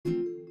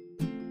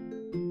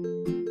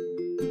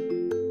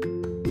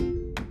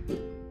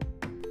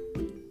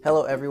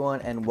Hello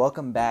everyone and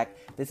welcome back.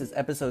 This is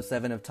episode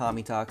 7 of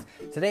Tommy Talks.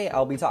 Today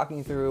I'll be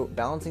talking through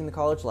balancing the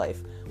college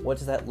life. What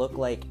does that look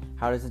like?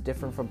 How does it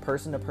differ from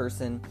person to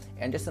person?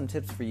 And just some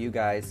tips for you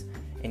guys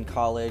in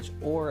college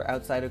or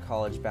outside of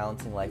college,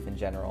 balancing life in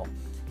general.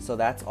 So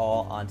that's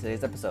all on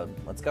today's episode.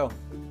 Let's go.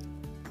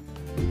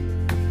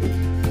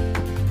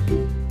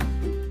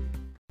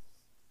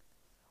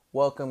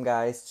 Welcome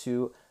guys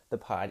to the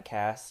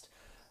podcast.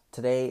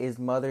 Today is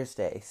Mother's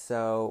Day,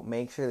 so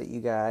make sure that you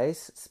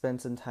guys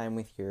spend some time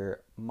with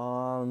your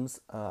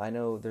moms. I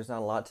know there's not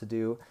a lot to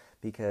do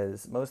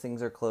because most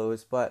things are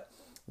closed, but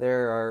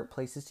there are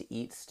places to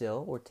eat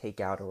still or take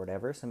out or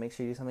whatever, so make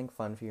sure you do something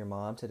fun for your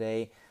mom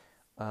today.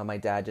 My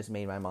dad just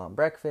made my mom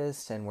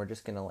breakfast, and we're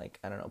just gonna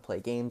play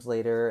games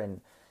later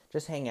and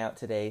just hang out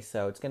today,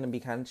 so it's gonna be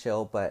kind of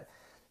chill, but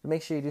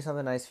make sure you do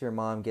something nice for your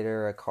mom, get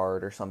her a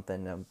card or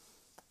something.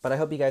 But I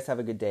hope you guys have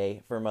a good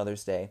day for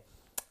Mother's Day.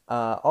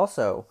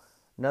 Also,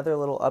 another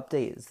little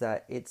update is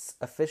that it's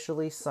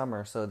officially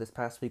summer. So this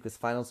past week was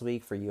finals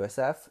week for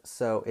USF.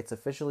 So it's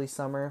officially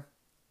summer.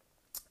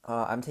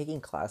 I'm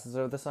taking classes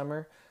over the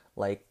summer,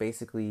 like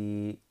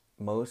basically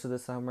most of the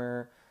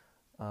summer,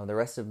 the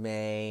rest of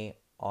May,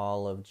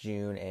 all of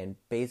June, and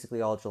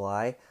basically all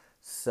July.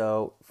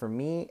 So for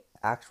me,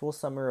 actual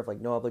summer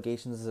of no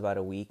obligations is about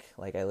a week.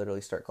 I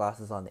literally start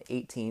classes on the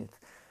 18th.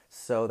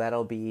 So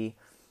that'll be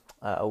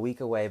a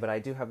week away. But I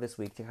do have this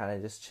week to kind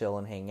of just chill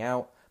and hang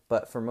out.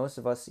 But for most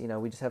of us,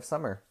 we just have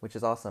summer, which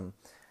is awesome.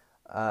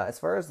 As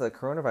far as the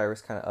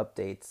coronavirus kind of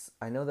updates,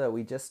 I know that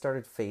we just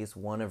started phase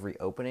 1 of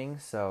reopening,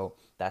 so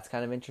that's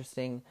kind of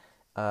interesting.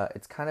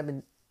 It's kind of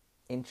been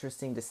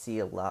interesting to see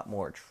a lot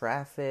more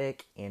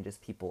traffic and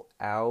just people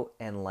out,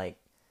 and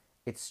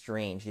it's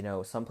strange.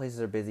 Some places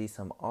are busy,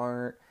 some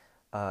aren't.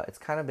 It's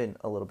kind of been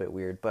a little bit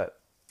weird, but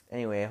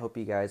anyway, I hope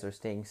you guys are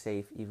staying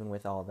safe even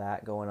with all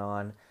that going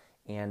on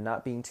and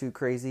not being too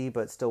crazy,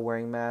 but still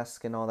wearing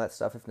masks and all that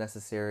stuff if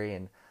necessary,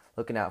 and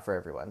looking out for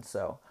everyone.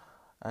 So,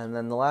 and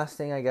then the last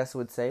thing I guess I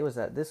would say was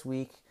that this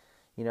week,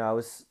 I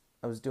was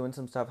doing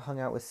some stuff, hung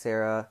out with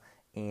Sarah,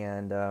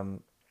 and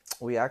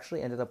we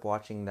actually ended up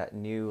watching that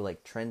new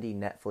trendy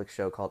Netflix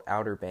show called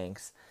Outer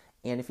Banks.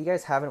 And if you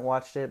guys haven't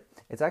watched it,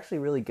 it's actually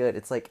really good.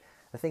 It's the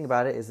thing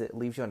about it is it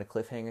leaves you on a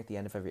cliffhanger at the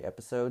end of every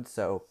episode,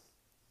 so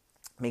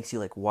it makes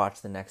you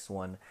watch the next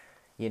one,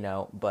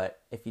 But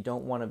if you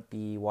don't want to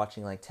be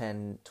watching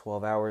 10,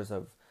 12 hours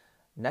of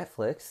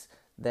Netflix,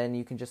 then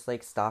you can just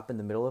stop in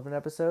the middle of an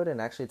episode,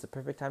 and actually it's a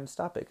perfect time to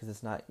stop it because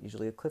it's not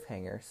usually a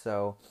cliffhanger.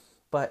 So,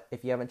 but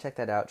if you haven't checked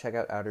that out, check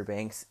out Outer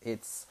Banks.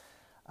 It's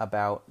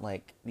about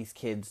these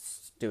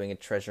kids doing a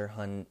treasure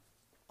hunt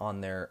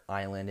on their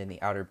island in the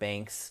Outer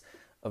Banks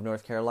of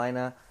North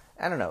Carolina.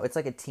 I don't know, it's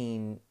like a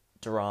teen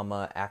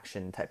drama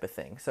action type of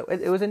thing. So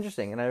it was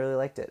interesting, and I really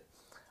liked it.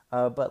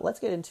 But let's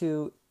get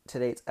into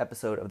today's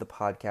episode of the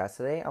podcast.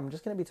 Today I'm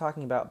just going to be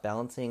talking about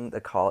balancing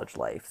the college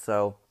life.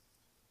 So,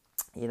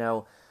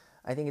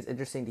 I think it's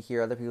interesting to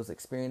hear other people's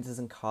experiences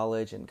in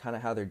college and kind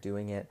of how they're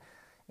doing it.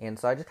 And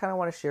so I just kind of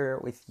want to share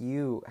with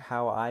you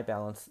how I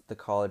balance the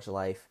college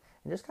life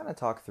and just kind of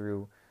talk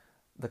through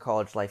the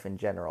college life in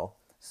general.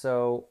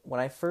 So when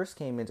I first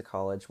came into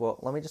college, well,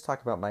 let me just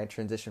talk about my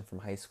transition from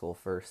high school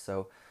first.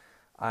 So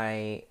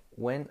I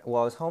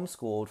was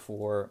homeschooled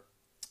for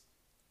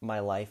my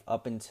life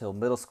up until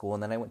middle school,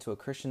 and then I went to a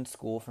Christian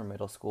school for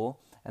middle school,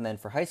 and then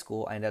for high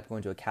school I ended up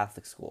going to a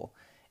Catholic school.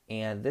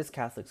 And this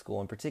Catholic school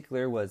in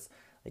particular was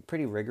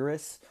pretty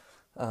rigorous.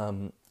 They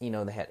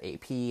had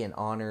AP and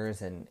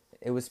honors, and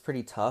it was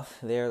pretty tough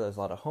there. There was a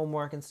lot of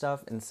homework and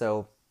stuff, and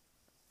so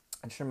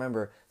I just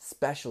remember,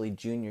 especially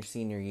junior,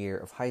 senior year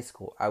of high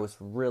school, I was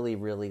really,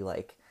 really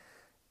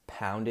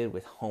pounded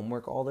with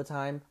homework all the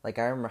time. I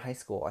remember high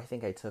school, I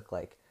think I took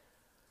I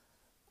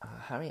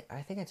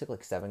think I took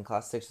 6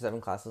 or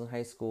 7 classes in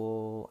high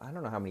school. I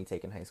don't know how many you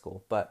take in high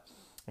school, but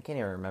I can't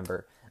even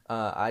remember.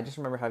 I just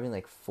remember having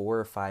 4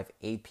 or 5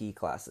 AP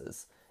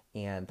classes,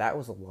 and that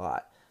was a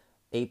lot.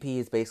 AP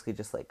is basically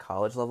just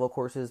college level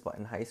courses, but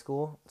in high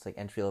school, it's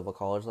entry level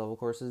college level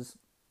courses.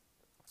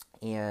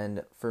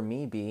 And for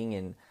me, being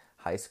in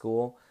high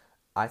school,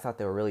 I thought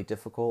they were really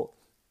difficult.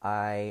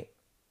 I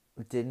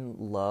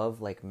didn't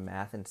love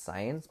math and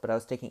science, but I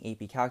was taking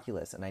AP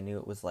calculus, and I knew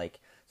it was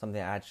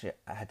something I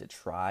had to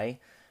try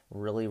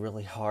really,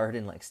 really hard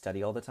and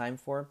study all the time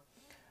for.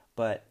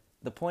 But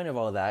the point of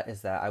all that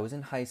is that I was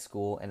in high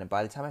school, and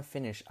by the time I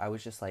finished, I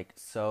was just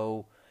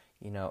so,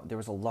 there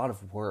was a lot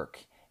of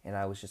work, and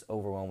I was just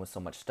overwhelmed with so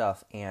much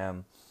stuff.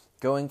 And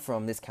going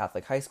from this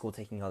Catholic high school,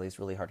 taking all these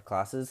really hard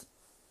classes,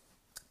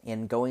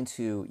 and going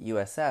to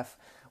USF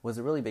was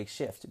a really big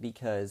shift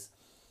because,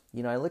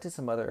 I looked at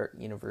some other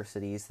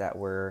universities that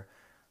were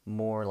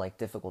more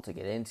difficult to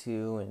get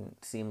into and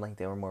seemed like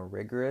they were more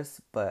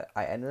rigorous, but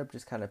I ended up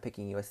just kind of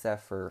picking USF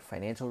for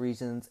financial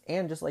reasons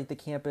and just the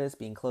campus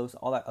being close,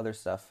 all that other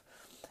stuff.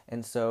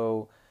 And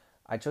so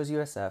I chose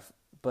USF,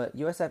 but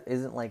USF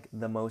isn't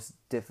the most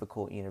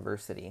difficult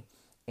university.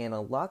 And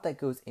a lot that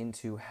goes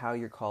into how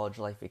your college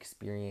life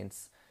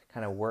experience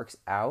kind of works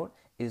out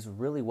is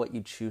really what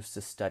you choose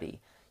to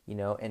study.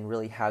 and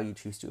really how you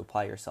choose to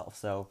apply yourself.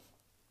 So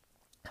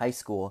high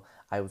school,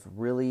 I was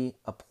really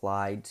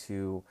applied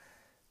to,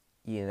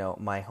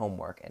 my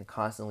homework and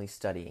constantly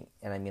studying.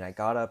 And I mean, I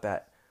got up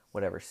at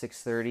whatever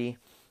 6:30,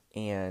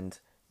 and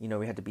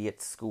we had to be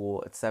at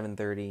school at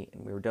 7:30,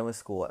 and we were done with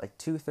school at like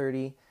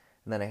 2:30.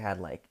 And then I had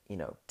like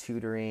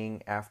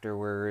tutoring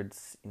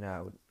afterwards.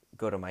 I would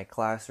go to my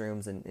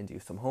classrooms and do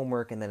some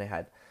homework, and then I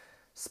had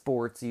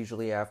sports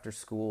usually after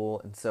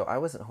school. And so I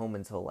wasn't home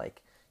until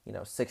like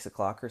 6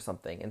 o'clock or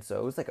something, and so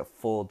it was like a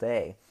full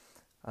day.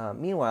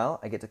 Meanwhile,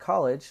 I get to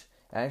college,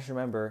 and I just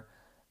remember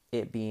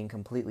it being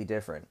completely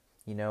different.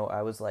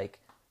 I was like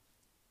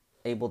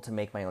able to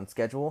make my own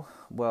schedule.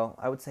 Well,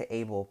 I would say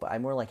able, but I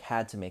more like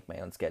had to make my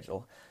own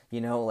schedule.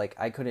 Like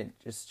I couldn't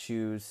just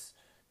choose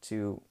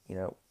to,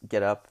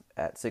 get up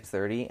at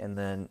 6:30 and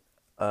then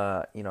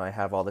I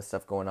have all this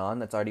stuff going on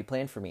that's already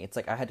planned for me. It's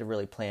like I had to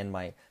really plan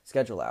my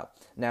schedule out.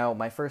 Now,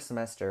 my first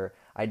semester,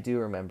 I do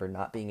remember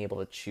not being able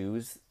to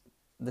choose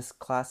this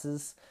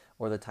classes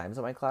or the times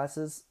of my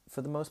classes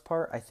for the most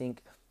part. I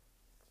think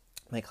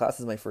my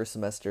classes my first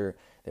semester,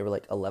 they were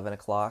like 11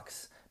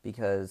 o'clocks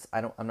because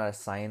I'm not a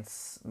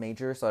science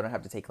major, so I don't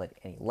have to take like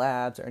any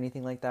labs or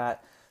anything like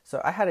that.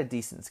 So I had a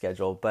decent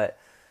schedule, but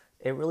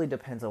it really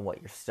depends on what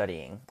you're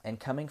studying. And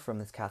coming from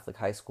this Catholic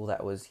high school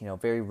that was,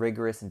 very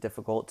rigorous and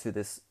difficult to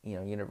this,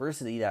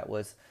 university that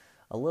was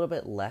a little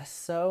bit less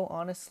so,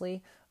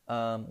 honestly,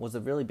 was a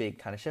really big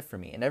kind of shift for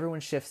me. And everyone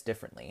shifts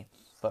differently.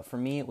 But for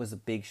me, it was a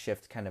big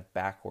shift kind of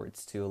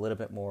backwards to a little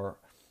bit more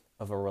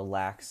of a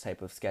relaxed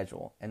type of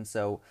schedule. And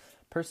so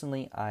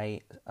personally,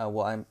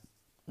 I'm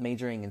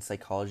majoring in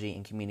psychology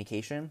and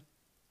communication,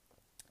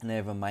 and I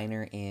have a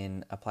minor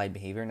in applied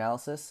behavior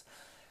analysis.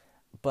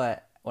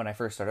 But when I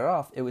first started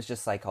off, it was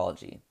just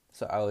psychology.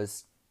 So I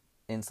was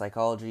in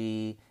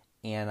psychology,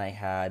 and I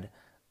had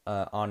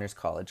honors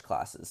college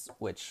classes,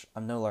 which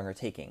I'm no longer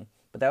taking.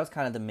 But that was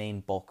kind of the main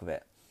bulk of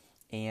it.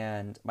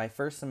 And my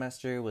first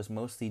semester was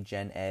mostly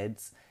gen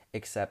eds,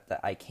 except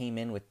that I came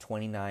in with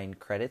 29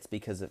 credits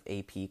because of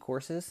AP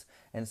courses.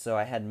 And so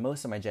I had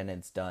most of my gen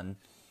eds done,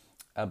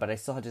 but I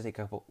still had to take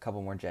a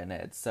couple more gen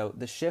eds. So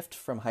the shift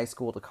from high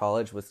school to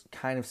college was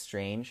kind of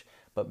strange,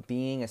 but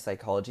being a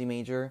psychology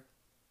major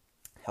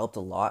helped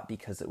a lot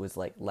because it was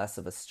like less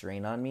of a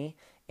strain on me,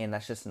 and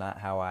that's just not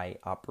how I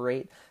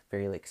operate,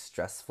 very like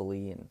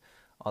stressfully and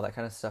all that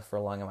kind of stuff for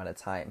a long amount of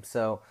time.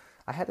 So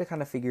I had to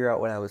kind of figure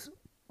out what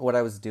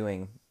I was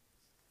doing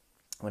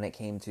when it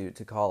came to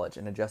college,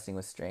 and adjusting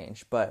was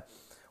strange. But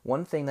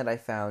one thing that I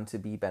found to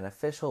be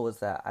beneficial was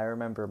that I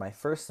remember my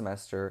first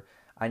semester,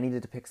 I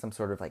needed to pick some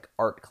sort of like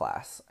art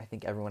class. I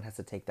think everyone has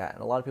to take that,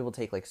 and a lot of people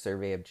take like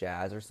Survey of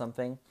Jazz or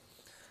something.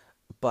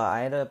 But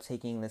I ended up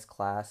taking this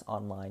class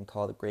online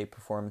called Great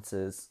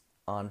Performances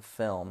on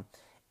Film.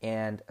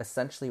 And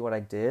essentially what I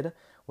did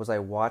was I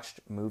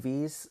watched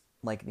movies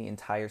like the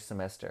entire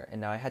semester.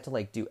 And now I had to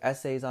like do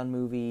essays on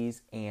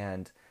movies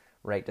and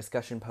write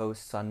discussion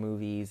posts on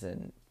movies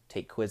and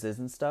take quizzes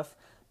and stuff.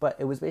 But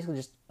it was basically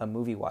just a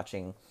movie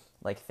watching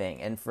like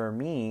thing. And for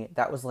me,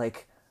 that was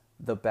like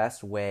the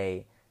best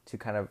way to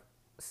kind of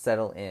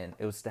settle in.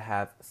 It was to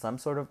have some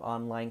sort of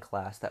online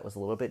class that was a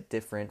little bit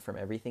different from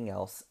everything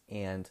else,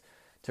 and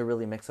to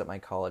really mix up my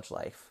college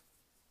life.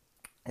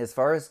 As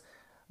far as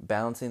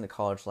balancing the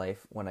college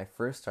life, when I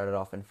first started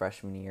off in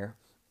freshman year,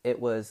 it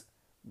was,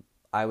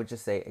 I would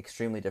just say,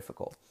 extremely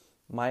difficult.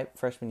 My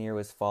freshman year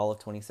was fall of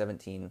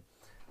 2017.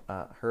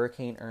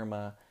 Hurricane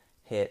Irma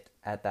hit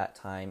at that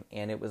time,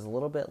 and it was a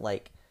little bit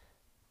like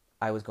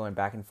I was going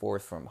back and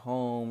forth from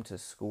home to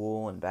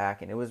school and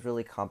back, and it was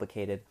really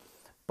complicated.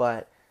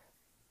 But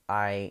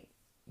I,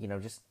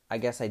 I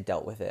guess I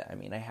dealt with it. I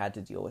mean, I had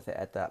to deal with it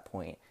at that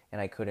point,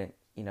 and I couldn't,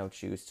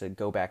 choose to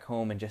go back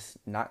home and just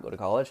not go to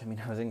college. I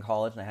mean, I was in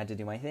college and I had to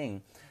do my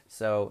thing.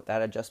 So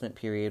that adjustment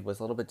period was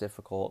a little bit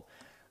difficult.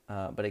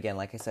 But again,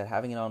 like I said,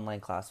 having an online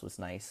class was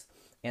nice.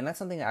 And that's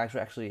something that I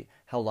actually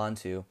held on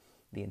to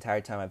the entire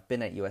time I've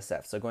been at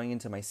USF. So going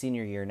into my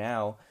senior year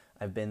now,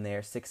 I've been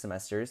there 6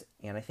 semesters,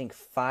 and I think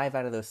 5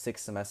 out of those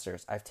 6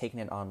 semesters I've taken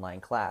an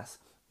online class.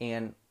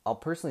 And I'll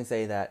personally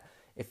say that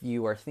if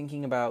you are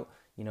thinking about,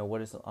 what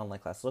does an online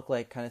class look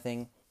like kind of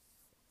thing,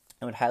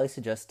 I would highly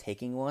suggest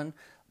taking one,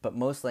 but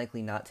most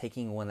likely not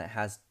taking one that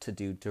has to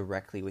do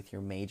directly with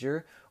your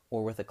major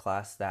or with a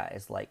class that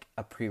is like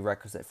a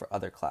prerequisite for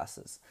other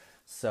classes.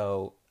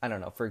 So, I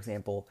don't know, for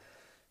example,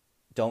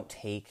 don't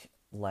take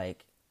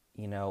like,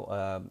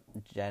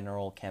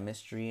 general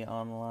chemistry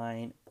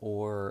online,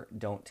 or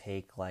don't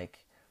take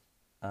like,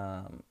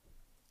 I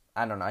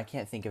don't know, I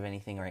can't think of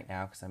anything right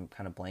now because I'm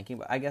kind of blanking,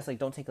 but I guess like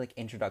don't take like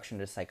introduction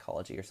to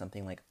psychology or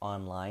something like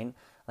online.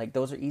 Like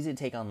those are easy to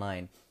take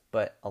online,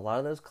 but a lot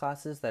of those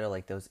classes that are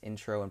like those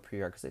intro and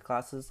prerequisite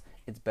classes,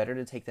 it's better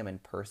to take them in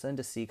person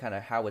to see kind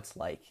of how it's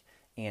like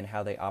and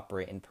how they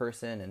operate in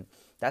person. And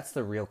that's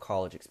the real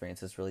college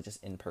experience, is really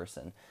just in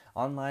person.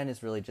 Online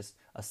is really just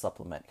a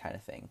supplement kind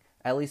of thing.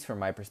 At least from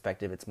my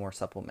perspective, it's more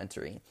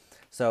supplementary.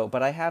 So,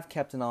 but I have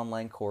kept an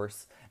online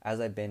course as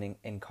I've been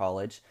in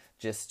college,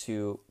 just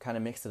to kind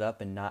of mix it up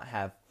and not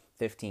have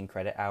 15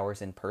 credit hours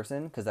in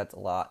person, because that's a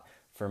lot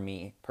for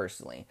me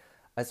personally.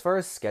 As far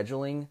as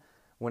scheduling,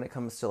 when it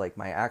comes to like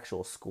my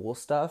actual school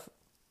stuff,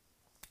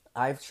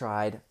 I've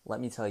tried, let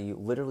me tell you,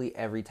 literally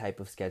every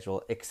type of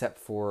schedule except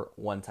for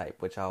one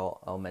type, which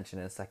I'll mention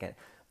in a second.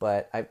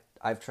 But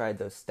I've tried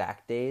those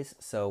stack days,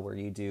 so where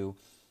you do,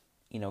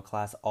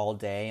 class all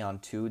day on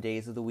 2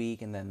 days of the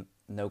week and then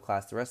no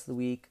class the rest of the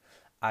week.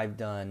 I've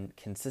done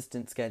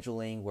consistent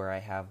scheduling where I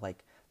have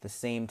like the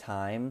same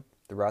time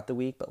throughout the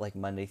week, but like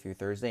Monday through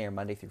Thursday or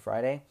Monday through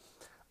Friday.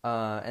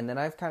 And then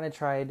I've kind of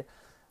tried,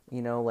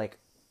 like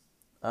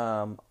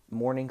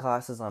morning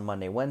classes on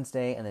Monday,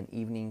 Wednesday, and then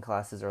evening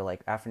classes or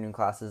like afternoon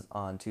classes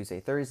on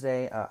Tuesday,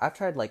 Thursday. I've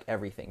tried like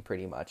everything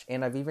pretty much.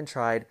 And I've even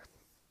tried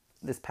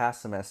this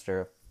past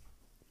semester,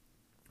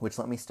 which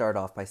let me start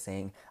off by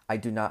saying I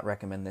do not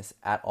recommend this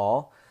at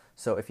all.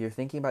 So if you're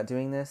thinking about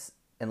doing this,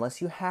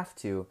 unless you have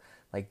to,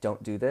 like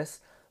don't do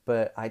this.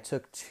 But I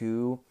took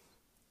 2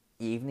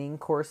 evening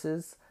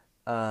courses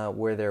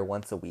where they're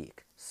once a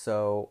week.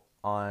 So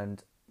on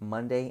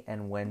Monday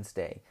and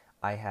Wednesday,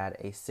 I had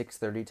a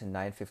 6:30 to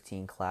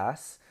 9:15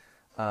 class,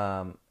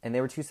 and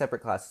they were 2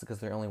 separate classes because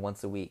they're only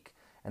once a week,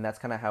 and that's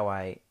kind of how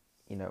I,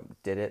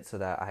 did it so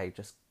that I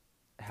just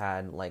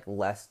had like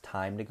less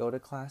time to go to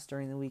class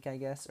during the week, I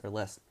guess, or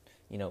less,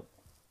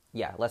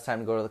 less time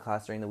to go to the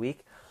class during the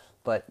week.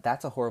 But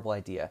that's a horrible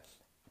idea.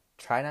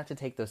 Try not to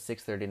take those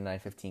 6:30 to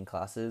 9:15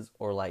 classes,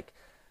 or like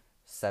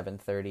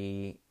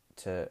 7:30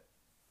 to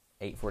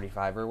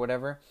 8:45 or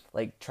whatever.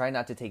 Like, try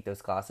not to take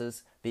those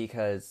classes,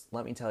 because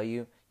let me tell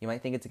you, you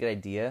might think it's a good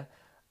idea,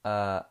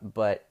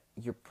 but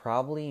you're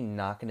probably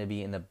not going to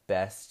be in the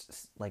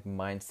best like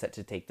mindset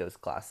to take those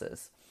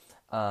classes.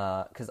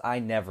 Because I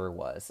never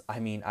was. I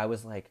mean, I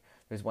was like,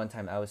 there's one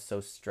time I was so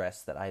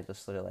stressed that I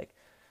just literally like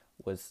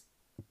was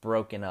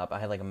broken up. I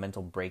had like a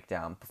mental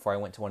breakdown before I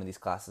went to one of these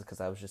classes because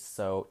I was just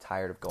so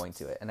tired of going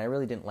to it, and I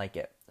really didn't like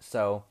it.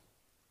 So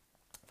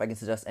if I can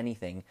suggest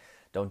anything,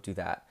 don't do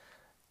that.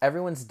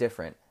 Everyone's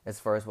different as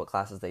far as what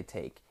classes they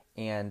take.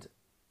 And,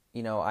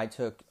 I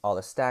took all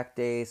the stack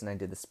days and I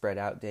did the spread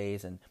out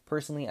days. And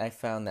personally, I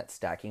found that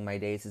stacking my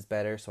days is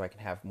better so I can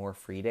have more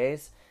free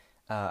days.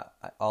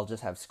 I'll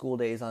just have school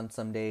days on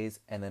some days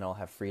and then I'll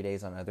have free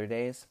days on other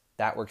days.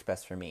 That works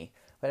best for me.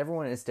 But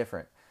everyone is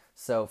different.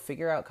 So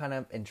figure out kind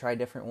of and try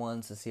different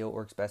ones to see what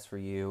works best for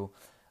you.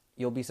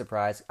 You'll be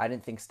surprised. I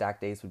didn't think stack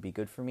days would be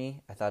good for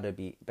me. I thought it'd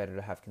be better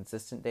to have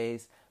consistent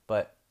days,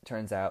 but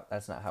turns out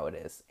that's not how it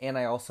is. And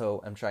I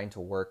also am trying to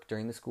work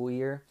during the school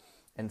year,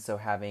 and so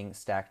having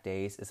stacked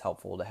days is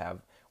helpful to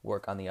have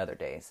work on the other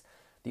days.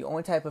 The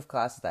only type of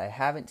classes that I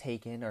haven't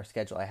taken or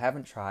schedule I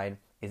haven't tried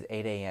is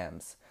 8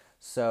 a.m.s.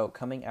 So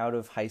coming out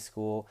of high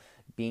school,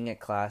 being at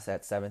class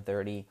at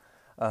 7:30,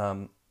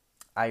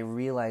 I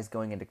realized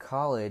going into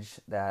college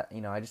that,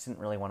 I just didn't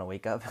really want to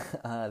wake up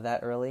that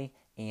early,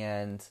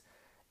 and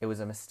it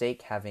was a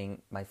mistake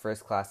having my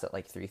first class at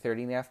like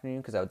 3:30 in the afternoon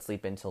because I would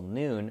sleep until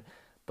noon.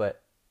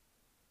 But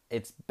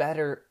it's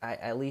better,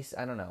 at least,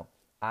 I don't know.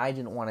 I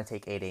didn't want to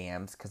take 8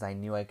 a.m.s because I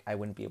knew I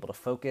wouldn't be able to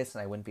focus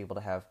and I wouldn't be able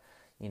to have,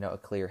 a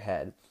clear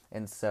head.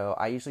 And so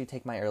I usually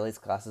take my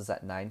earliest classes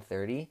at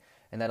 9:30,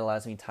 and that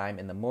allows me time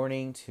in the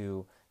morning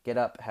to get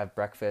up, have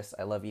breakfast.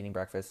 I love eating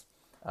breakfast,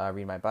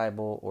 read my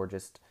Bible, or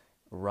just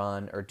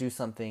run or do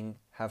something,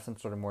 have some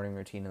sort of morning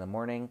routine in the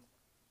morning,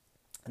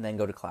 and then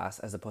go to class,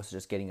 as opposed to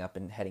just getting up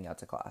and heading out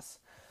to class.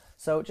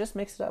 So just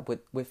mix it up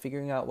with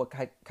figuring out what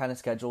kind of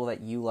schedule that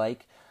you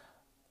like,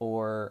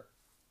 or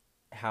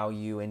how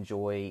you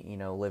enjoy,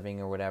 living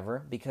or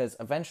whatever, because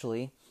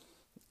eventually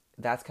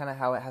that's kind of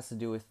how it has to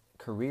do with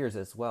careers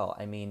as well.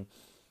 I mean,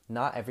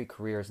 not every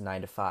career is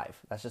 9 to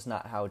 5. That's just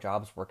not how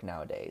jobs work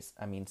nowadays.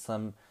 I mean,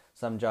 some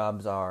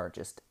jobs are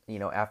just,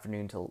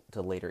 afternoon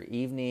to later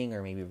evening,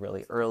 or maybe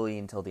really early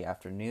until the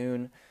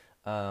afternoon.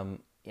 And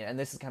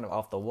this is kind of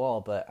off the wall,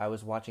 but I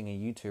was watching a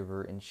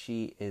YouTuber, and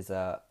she is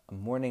a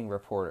morning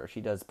reporter. She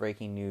does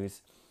breaking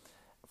news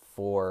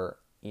for,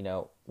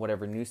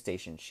 whatever news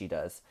station she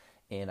does.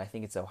 And I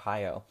think it's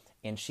Ohio.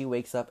 And she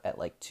wakes up at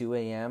like 2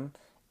 a.m.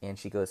 and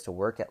she goes to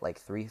work at like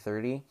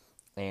 3:30,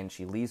 and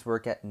she leaves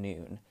work at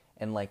noon.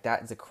 And like,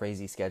 that is a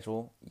crazy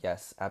schedule.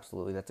 Yes,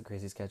 absolutely. That's a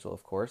crazy schedule,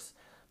 of course.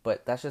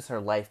 But that's just her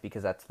life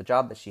because that's the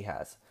job that she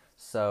has.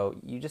 So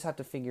you just have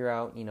to figure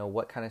out,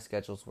 what kind of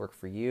schedules work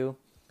for you.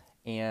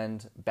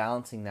 And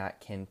balancing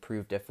that can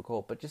prove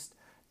difficult, but just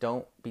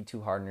don't be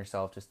too hard on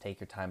yourself. Just take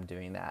your time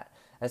doing that.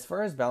 As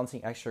far as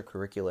balancing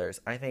extracurriculars,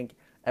 I think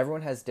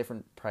everyone has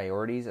different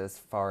priorities as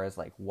far as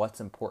like what's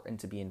important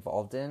to be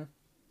involved in.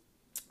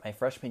 My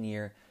freshman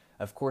year,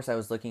 of course, I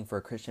was looking for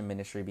a Christian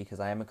ministry because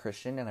I am a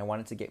Christian and I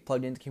wanted to get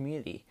plugged into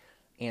community.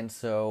 And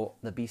so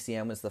the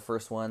BCM was the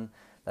first one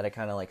that I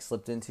kind of like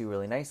slipped into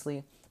really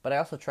nicely. But I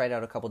also tried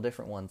out a couple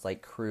different ones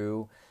like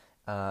Crew,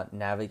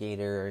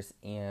 Navigators,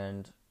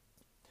 and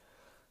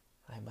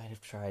I might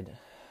have tried,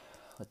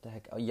 what the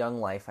heck,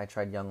 Young Life. I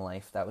tried Young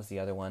Life. That was the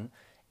other one.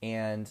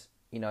 And,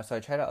 so I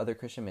tried out other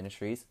Christian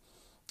ministries.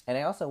 And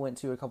I also went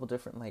to a couple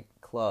different like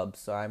clubs.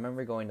 So I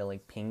remember going to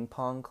like ping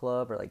pong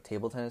club or like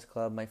table tennis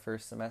club my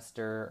first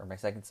semester or my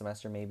second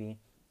semester maybe.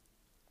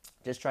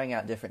 Just trying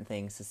out different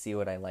things to see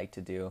what I like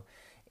to do.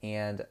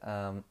 And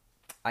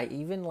I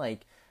even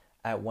like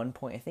at one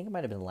point, I think it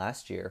might have been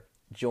last year,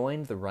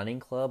 joined the running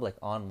club like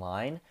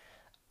online,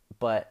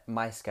 but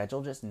my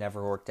schedule just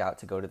never worked out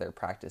to go to their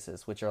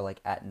practices, which are like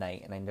at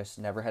night, and I just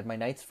never had my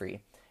nights free.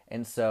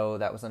 And so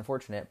that was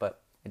unfortunate,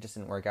 but it just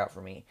didn't work out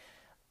for me.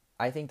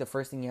 I think the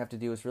first thing you have to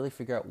do is really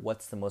figure out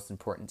what's the most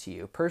important to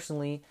you.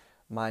 Personally,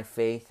 my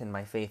faith and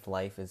my faith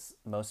life is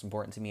most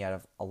important to me out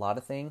of a lot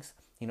of things.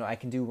 You know, I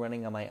can do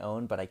running on my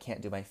own, but I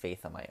can't do my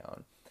faith on my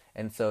own.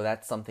 And so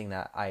that's something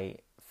that I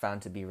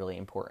found to be really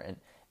important,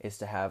 is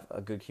to have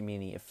a good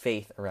community of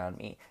faith around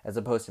me, as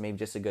opposed to maybe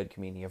just a good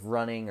community of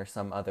running or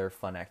some other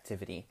fun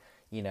activity,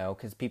 you know,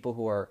 because people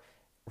who are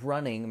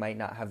running might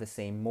not have the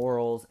same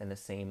morals and the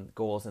same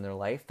goals in their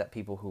life that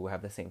people who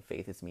have the same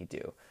faith as me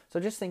do. So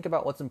just think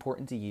about what's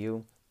important to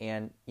you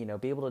and, you know,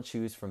 be able to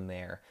choose from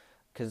there.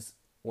 Because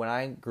when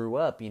I grew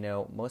up, you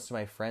know, most of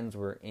my friends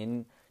were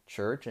in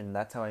church, and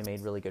that's how I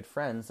made really good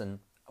friends. And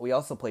we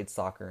also played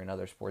soccer and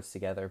other sports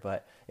together,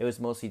 but it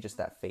was mostly just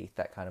that faith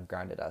that kind of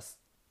grounded us.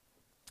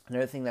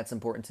 Another thing that's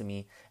important to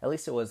me, at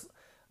least it was,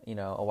 you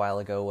know, a while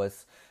ago,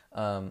 was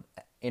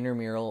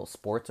intramural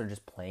sports, or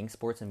just playing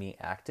sports and being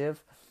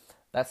active.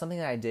 That's something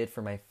that I did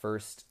for my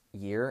first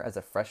year as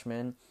a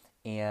freshman,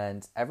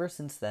 and ever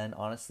since then,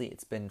 honestly,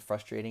 it's been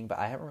frustrating, but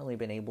I haven't really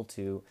been able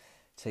to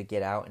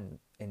get out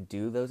and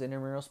do those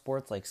intramural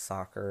sports like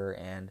soccer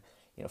and,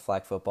 you know,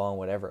 flag football and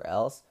whatever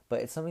else.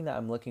 But it's something that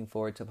I'm looking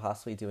forward to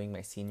possibly doing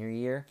my senior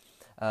year,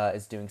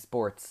 is doing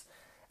sports.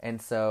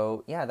 And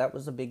so, yeah, that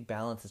was a big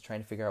balance, is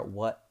trying to figure out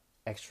what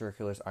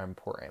extracurriculars are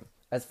important.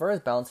 As far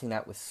as balancing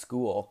that with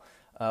school,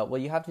 well,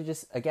 you have to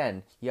just,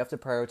 again, you have to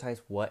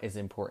prioritize what is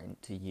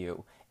important to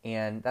you.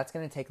 And that's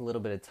going to take a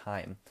little bit of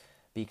time,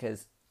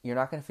 because you're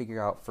not going to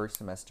figure out first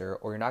semester,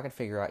 or you're not going to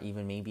figure out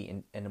even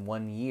maybe in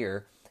 1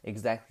 year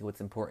exactly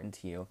what's important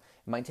to you.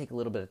 It might take a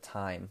little bit of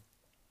time.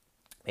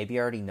 Maybe you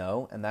already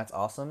know, and that's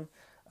awesome.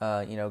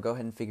 You know, go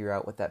ahead and figure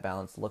out what that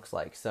balance looks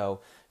like.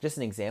 So just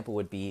an example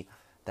would be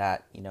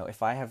that, you know,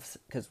 if I have,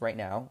 because right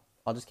now,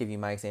 I'll just give you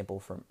my example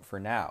for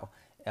now.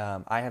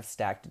 I have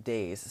stacked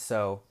days.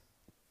 So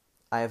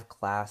I have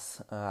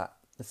class,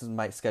 this is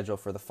my schedule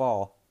for the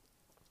fall.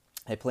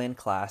 I plan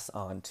class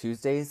on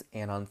Tuesdays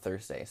and on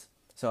Thursdays.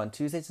 So on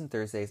Tuesdays and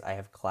Thursdays, I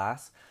have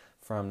class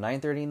from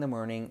 9:30 in the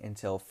morning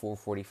until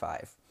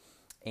 4:45.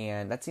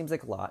 And that seems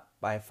like a lot.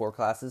 I have 4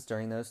 classes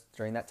during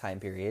that time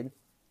period.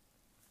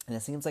 And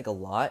it seems like a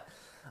lot,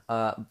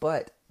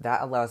 but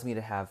that allows me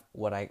to have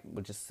what I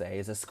would just say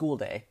is a school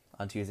day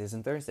on Tuesdays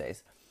and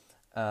Thursdays.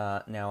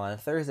 Now on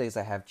Thursdays,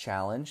 I have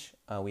challenge.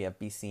 We have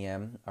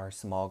BCM, our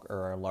small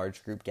or our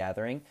large group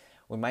gathering.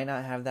 We might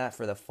not have that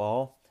for the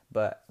fall,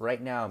 but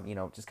right now I'm, you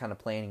know, just kind of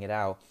planning it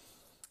out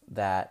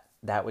that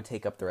would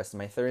take up the rest of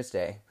my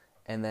Thursday.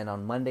 And then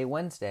on Monday,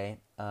 Wednesday,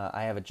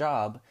 I have a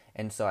job,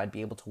 and so I'd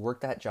be able to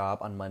work that job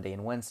on Monday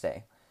and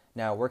Wednesday.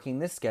 Now, working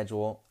this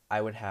schedule,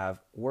 I would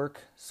have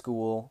work,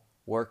 school,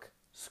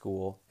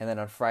 and then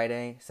on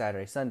Friday,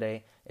 Saturday,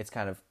 Sunday, it's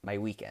kind of my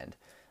weekend,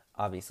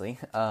 obviously.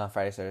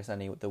 Friday, Saturday,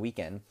 Sunday, the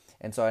weekend.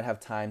 And so I'd have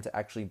time to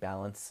actually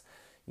balance,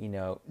 you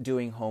know,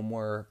 doing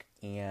homework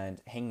and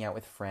hanging out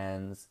with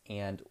friends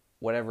and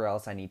whatever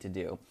else I need to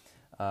do.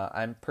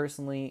 I'm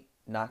personally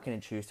not going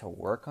to choose to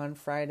work on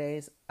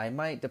Fridays. I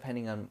might,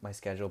 depending on my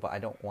schedule, but I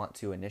don't want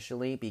to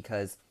initially,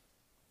 because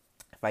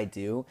if I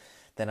do,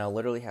 then I'll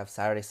literally have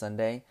Saturday,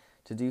 Sunday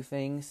to do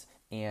things.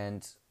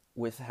 And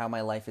with how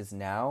my life is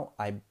now,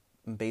 I'm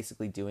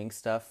basically doing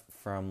stuff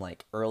from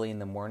like early in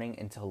the morning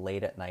until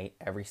late at night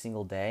every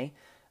single day.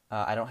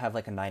 I don't have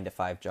like a 9 to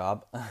 5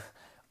 job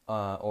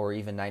or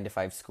even 9 to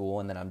 5 school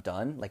and then I'm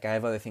done. Like I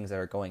have other things that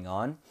are going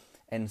on.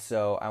 And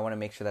so I want to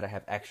make sure that I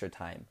have extra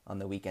time on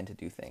the weekend to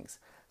do things.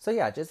 So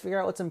yeah, just figure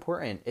out what's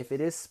important. If it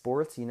is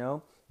sports, you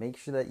know, make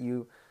sure that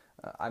you,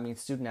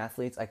 student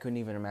athletes, I couldn't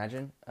even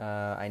imagine.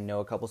 I know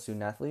a couple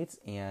student athletes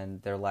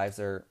and their lives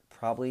are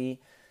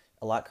probably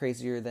a lot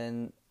crazier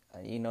than,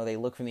 they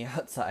look from the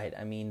outside.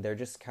 I mean, they're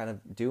just kind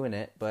of doing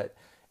it, but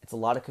it's a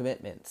lot of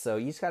commitment. So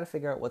you just got to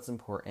figure out what's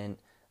important.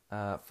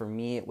 For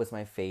me, it was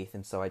my faith,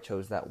 and so I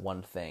chose that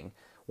one thing.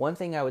 One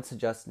thing I would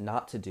suggest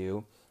not to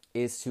do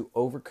is to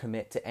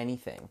overcommit to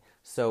anything.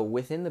 So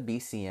within the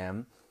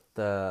BCM,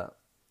 the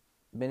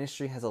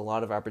ministry has a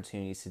lot of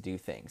opportunities to do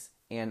things,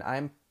 and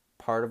I'm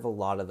part of a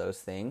lot of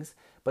those things.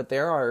 But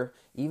there are,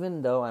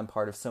 even though I'm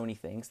part of so many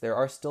things, there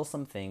are still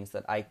some things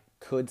that I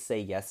could say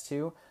yes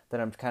to that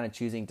I'm kind of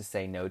choosing to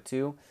say no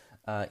to,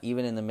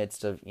 even in the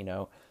midst of,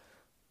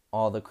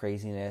 all the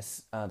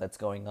craziness that's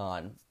going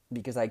on.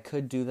 Because I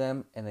could do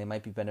them and they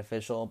might be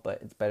beneficial,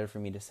 but it's better for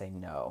me to say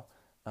no.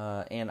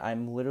 And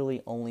I'm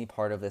literally only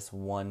part of this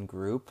one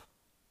group.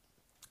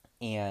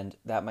 And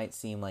that might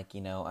seem like,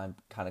 I'm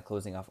kind of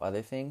closing off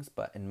other things.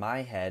 But in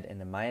my head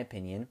and in my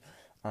opinion,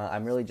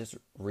 I'm really just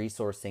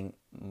resourcing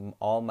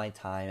all my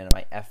time and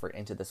my effort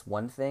into this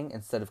one thing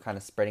instead of kind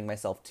of spreading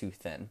myself too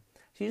thin.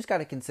 So you just got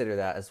to consider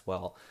that as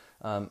well.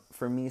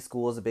 For me,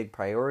 school is a big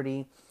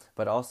priority,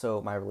 but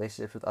also my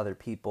relationships with other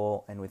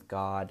people and with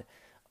God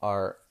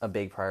are a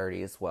big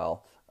priority as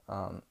well.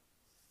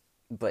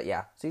 But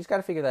yeah, so you just got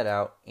to figure that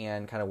out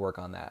and kind of work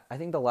on that. I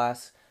think the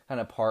last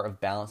kind of part of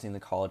balancing the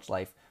college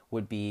life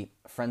would be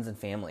friends and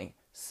family.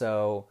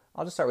 So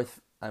I'll just start with,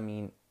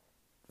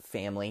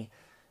 family.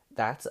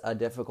 That's a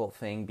difficult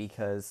thing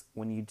because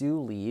when you do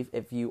leave,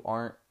 if you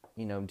aren't,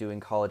 doing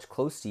college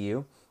close to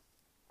you,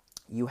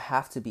 you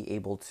have to be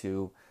able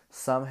to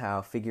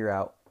somehow figure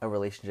out a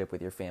relationship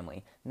with your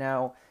family.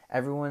 Now,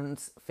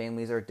 everyone's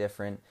families are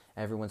different.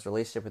 Everyone's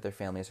relationship with their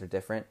families are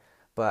different.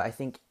 But I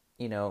think,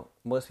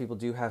 most people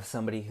do have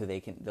somebody who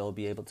they'll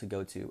be able to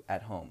go to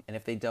at home. And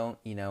if they don't,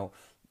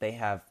 they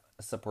have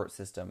a support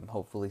system,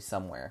 hopefully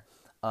somewhere.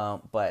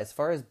 But as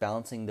far as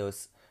balancing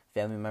those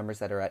family members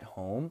that are at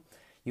home,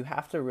 you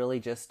have to really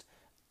just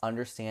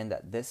understand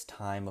that this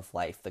time of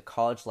life, the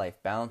college life,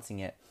 balancing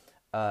it,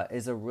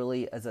 is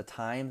a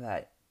time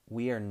that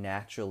we are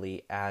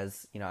naturally,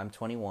 as I'm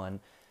 21,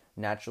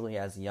 naturally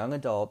as young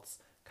adults,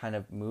 kind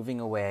of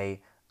moving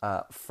away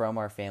from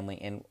our family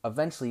and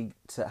eventually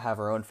to have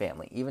our own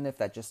family, even if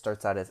that just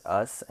starts out as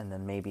us and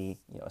then maybe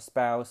a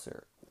spouse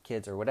or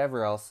kids or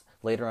whatever else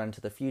later on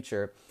into the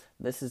future.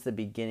 This is the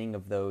beginning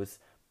of those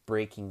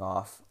breaking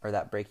off, or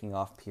that breaking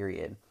off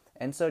period.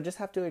 And so just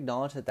have to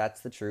acknowledge that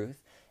that's the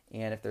truth.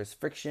 And if there's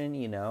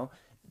friction,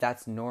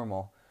 that's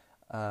normal.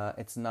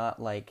 It's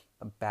not like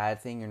a bad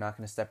thing. You're not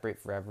going to separate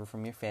forever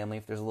from your family.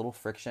 If there's a little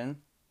friction,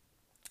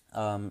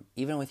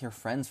 even with your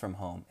friends from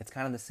home, it's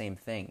kind of the same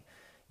thing.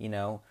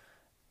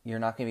 You're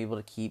not going to be able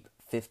to keep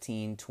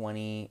 15,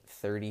 20,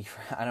 30,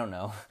 I don't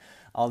know,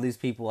 all these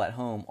people at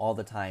home all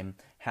the time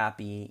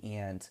happy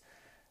and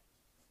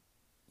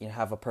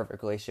have a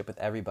perfect relationship with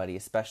everybody,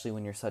 especially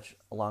when you're such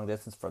a long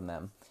distance from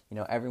them.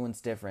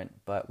 Everyone's different,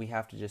 but we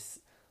have to just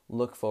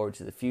look forward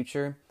to the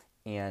future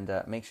and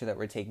make sure that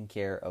we're taking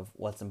care of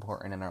what's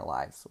important in our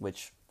lives,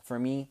 which for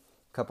me,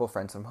 a couple of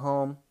friends from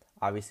home,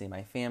 obviously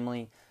my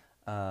family,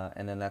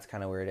 and then that's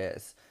kind of where it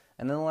is.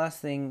 And then the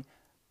last thing,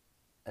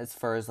 as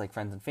far as like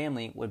friends and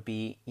family, would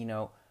be,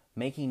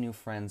 making new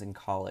friends in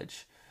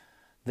college.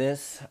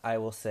 This, I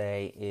will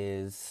say,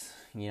 is,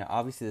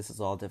 obviously this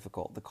is all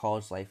difficult. The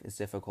college life is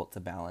difficult to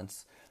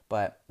balance,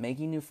 but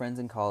making new friends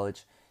in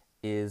college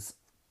is,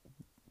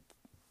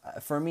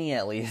 for me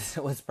at least,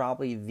 was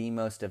probably the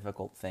most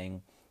difficult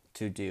thing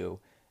to do,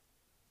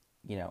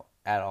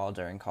 at all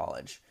during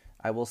college.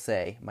 I will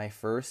say my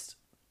first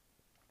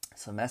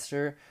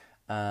semester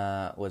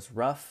was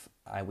rough.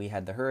 We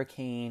had the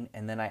hurricane,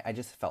 and then I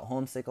just felt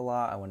homesick a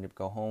lot. I wanted to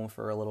go home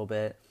for a little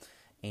bit,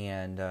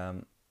 and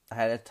I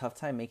had a tough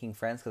time making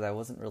friends because I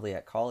wasn't really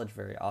at college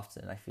very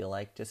often, I feel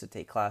like, just to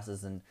take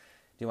classes and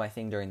do my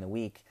thing during the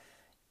week.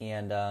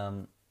 And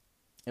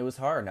it was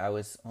hard. I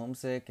was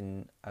homesick,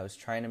 and I was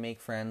trying to make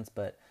friends,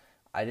 but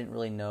I didn't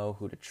really know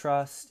who to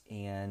trust,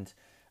 and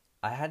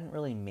I hadn't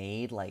really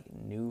made like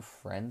new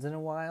friends in a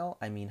while.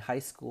 I mean, high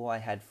school I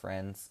had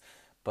friends,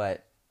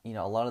 but a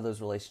lot of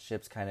those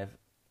relationships kind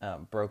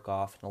of broke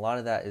off, and a lot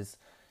of that is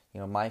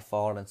my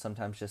fault, and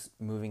sometimes just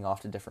moving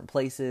off to different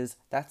places.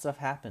 That stuff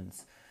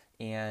happens,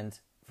 and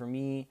for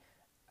me,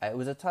 it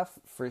was a tough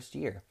first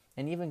year.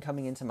 And even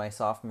coming into my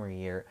sophomore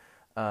year,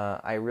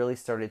 I really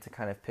started to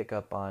kind of pick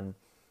up on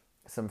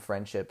some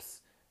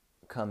friendships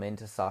come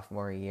into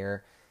sophomore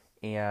year,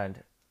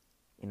 and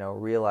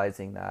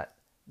realizing that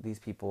these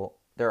people,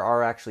 there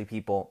are actually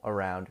people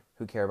around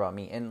who care about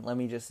me. And let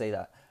me just say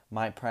that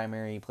my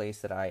primary place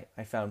that I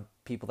found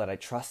people that I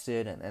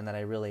trusted and that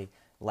I really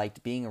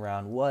liked being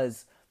around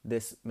was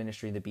this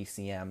ministry, the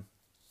BCM.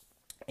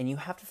 And you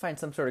have to find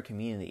some sort of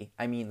community.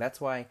 I mean,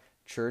 that's why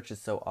church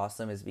is so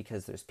awesome, is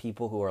because there's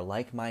people who are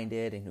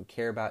like-minded and who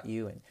care about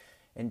you,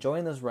 and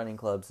join those running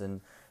clubs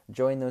and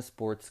join those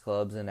sports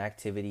clubs and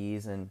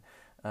activities and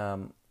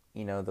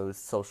those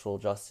social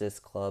justice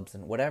clubs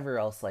and whatever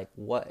else, like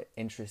what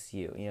interests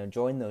you,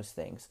 join those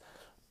things.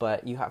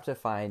 But you have to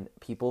find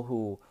people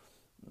who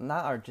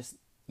not are just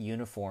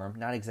uniform,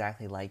 not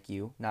exactly like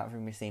you, not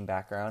from your same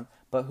background,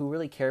 but who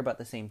really care about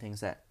the same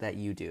things that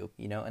you do,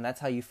 and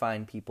that's how you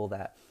find people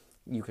that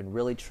you can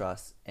really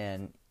trust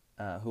and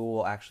who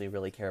will actually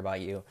really care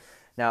about you.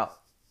 Now,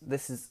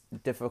 this is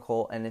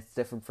difficult and it's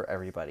different for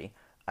everybody.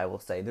 I will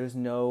say there's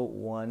no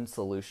one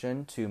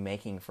solution to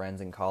making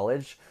friends in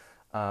college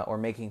or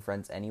making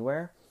friends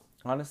anywhere.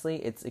 Honestly,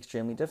 it's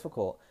extremely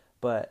difficult.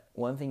 But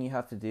one thing you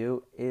have to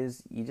do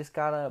is you just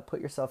gotta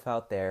put yourself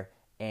out there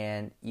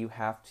and you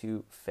have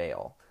to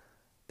fail.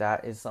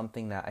 That is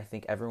something that I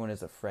think everyone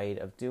is afraid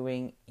of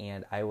doing,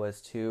 and I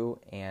was too,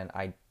 and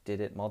I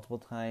did it multiple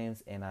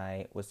times, and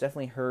I was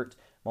definitely hurt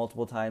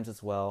multiple times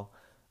as well,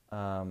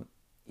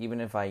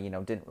 even if I,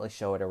 didn't really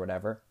show it or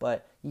whatever.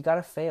 But you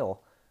gotta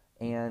fail,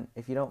 and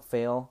if you don't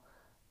fail,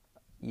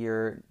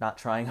 you're not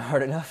trying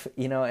hard enough,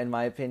 in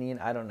my opinion.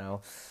 I don't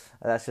know.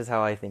 That's just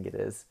how I think it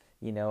is.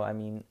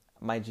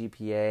 My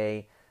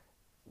GPA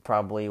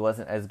probably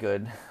wasn't as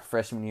good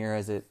freshman year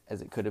as it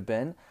could have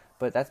been,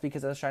 but that's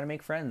because I was trying to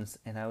make friends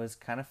and I was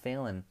kind of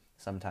failing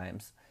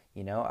sometimes.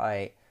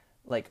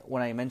 Like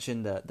when I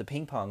mentioned the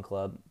ping pong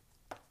club,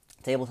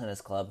 table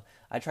tennis club,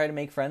 I try to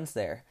make friends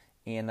there.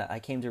 And I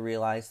came to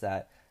realize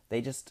that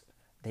they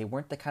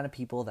weren't the kind of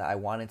people that I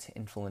wanted to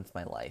influence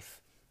my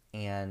life.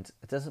 And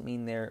it doesn't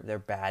mean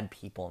they're bad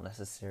people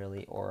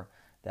necessarily, or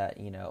that,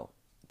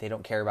 they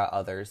don't care about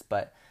others,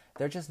 but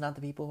they're just not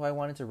the people who I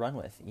wanted to run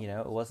with.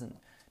 It wasn't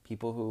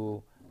people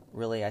who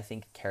really, I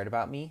think, cared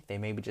about me. They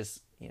maybe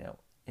just,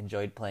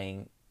 enjoyed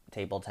playing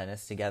table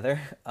tennis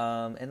together.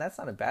 And that's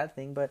not a bad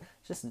thing, but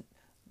just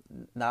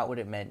not what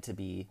it meant to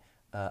be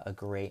a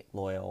great,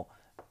 loyal,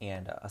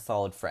 and a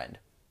solid friend.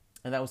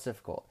 And that was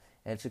difficult.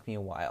 And it took me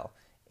a while.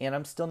 And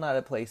I'm still not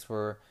at a place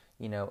where,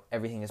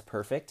 everything is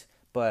perfect.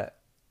 But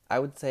I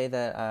would say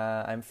that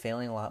I'm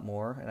failing a lot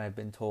more. And I've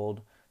been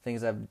told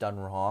things I've done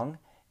wrong.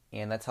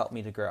 And that's helped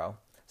me to grow.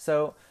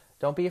 So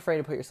don't be afraid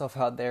to put yourself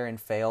out there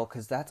and fail,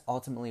 because that's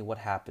ultimately what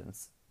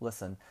happens.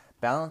 Listen,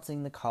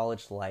 balancing the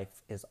college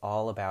life is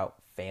all about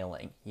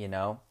failing,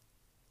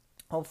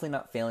 Hopefully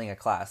not failing a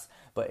class,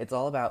 but it's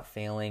all about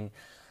failing,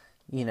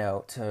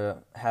 to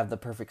have the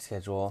perfect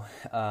schedule,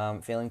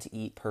 failing to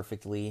eat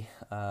perfectly,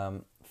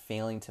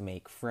 failing to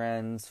make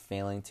friends,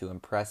 failing to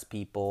impress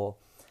people,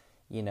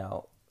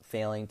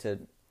 failing to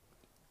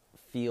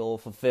feel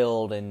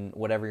fulfilled in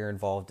whatever you're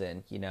involved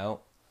in,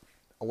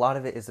 A lot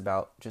of it is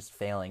about just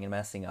failing and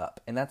messing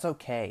up, and that's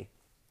okay.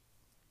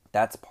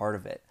 That's part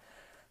of it.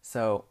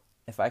 So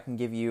if I can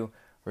give you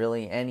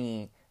really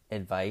any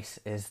advice,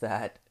 is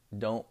that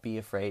don't be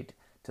afraid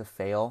to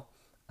fail,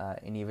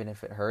 and even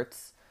if it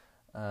hurts,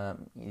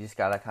 you just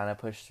gotta kind of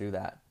push through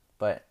that.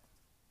 But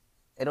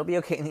it'll be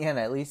okay in the end.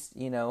 At least,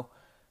 a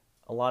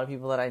lot of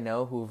people that I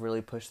know who've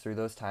really pushed through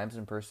those times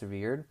and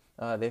persevered,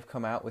 they've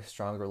come out with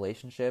stronger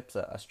relationships,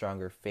 a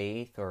stronger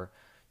faith, or,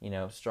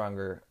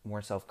 stronger,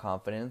 more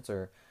self-confidence,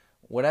 or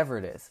whatever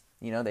it is.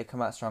 They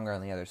come out stronger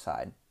on the other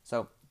side.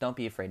 So don't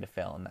be afraid to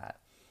fail in that.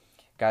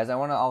 Guys, I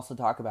want to also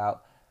talk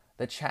about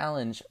the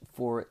challenge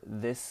for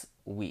this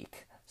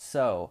week.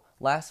 So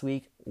last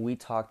week we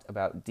talked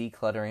about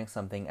decluttering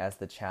something as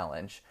the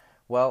challenge.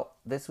 Well,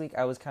 this week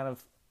I was kind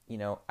of,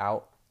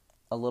 out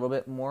a little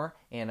bit more,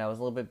 and I was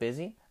a little bit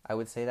busy. I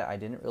would say that I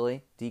didn't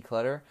really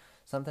declutter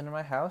something in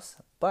my house,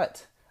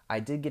 but I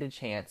did get a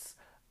chance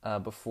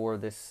before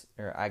this,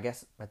 or I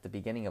guess at the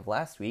beginning of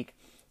last week,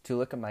 to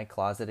look at my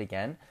closet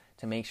again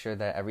to make sure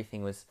that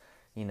everything was,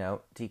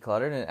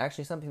 decluttered. And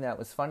actually something that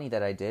was funny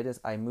that I did is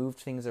I moved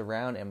things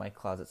around in my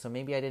closet. So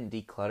maybe I didn't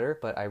declutter,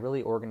 but I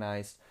really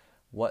organized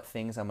what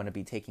things I'm going to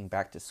be taking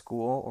back to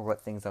school, or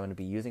what things I'm going to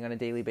be using on a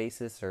daily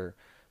basis or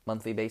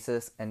monthly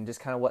basis, and just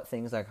kind of what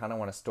things I kind of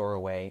want to store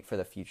away for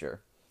the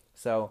future.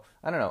 So,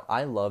 I don't know,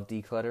 I love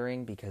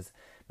decluttering because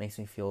it makes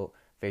me feel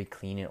very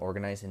clean and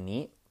organized and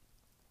neat.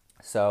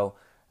 So,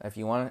 if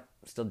you want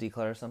to still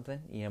declutter something,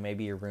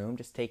 maybe your room,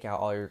 just take out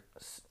all your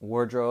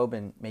wardrobe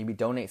and maybe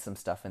donate some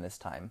stuff in this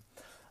time.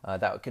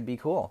 That could be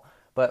cool.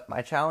 But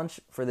my challenge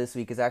for this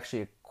week is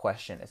actually a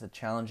question. It's a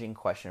challenging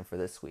question for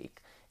this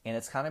week. And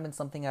it's kind of been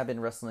something I've been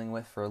wrestling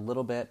with for a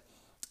little bit.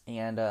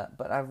 And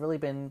but I've really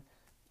been,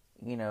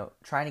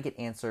 trying to get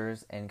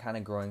answers and kind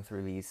of growing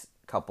through these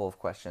couple of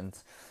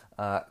questions.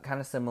 Kind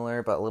of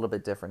similar, but a little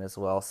bit different as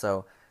well.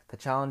 So the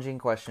challenging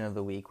question of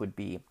the week would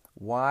be,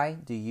 why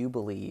do you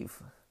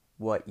believe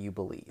what you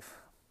believe?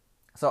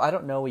 So I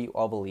don't know what you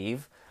all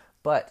believe,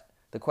 but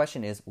the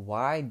question is,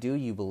 why do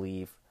you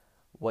believe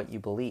what you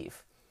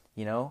believe?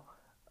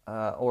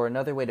 Or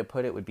another way to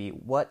put it would be,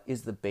 what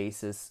is the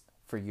basis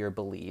for your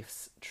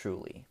beliefs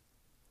truly?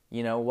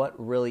 What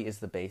really is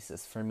the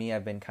basis? For me,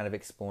 I've been kind of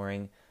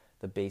exploring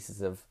the basis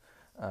of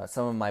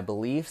some of my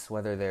beliefs,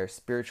 whether they're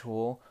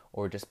spiritual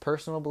or just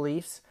personal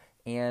beliefs,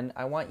 and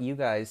I want you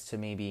guys to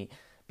maybe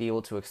be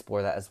able to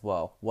explore that as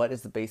well. What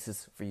is the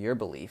basis for your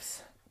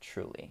beliefs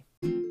truly?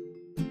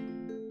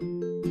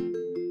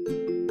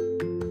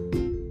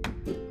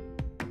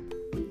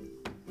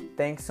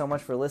 Thanks so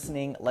much for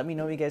listening. Let me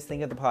know what you guys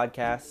think of the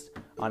podcast.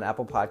 On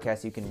Apple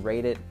Podcasts, you can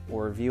rate it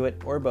or review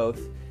it or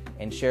both,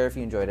 and share if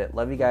you enjoyed it.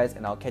 Love you guys,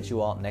 and I'll catch you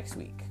all next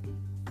week.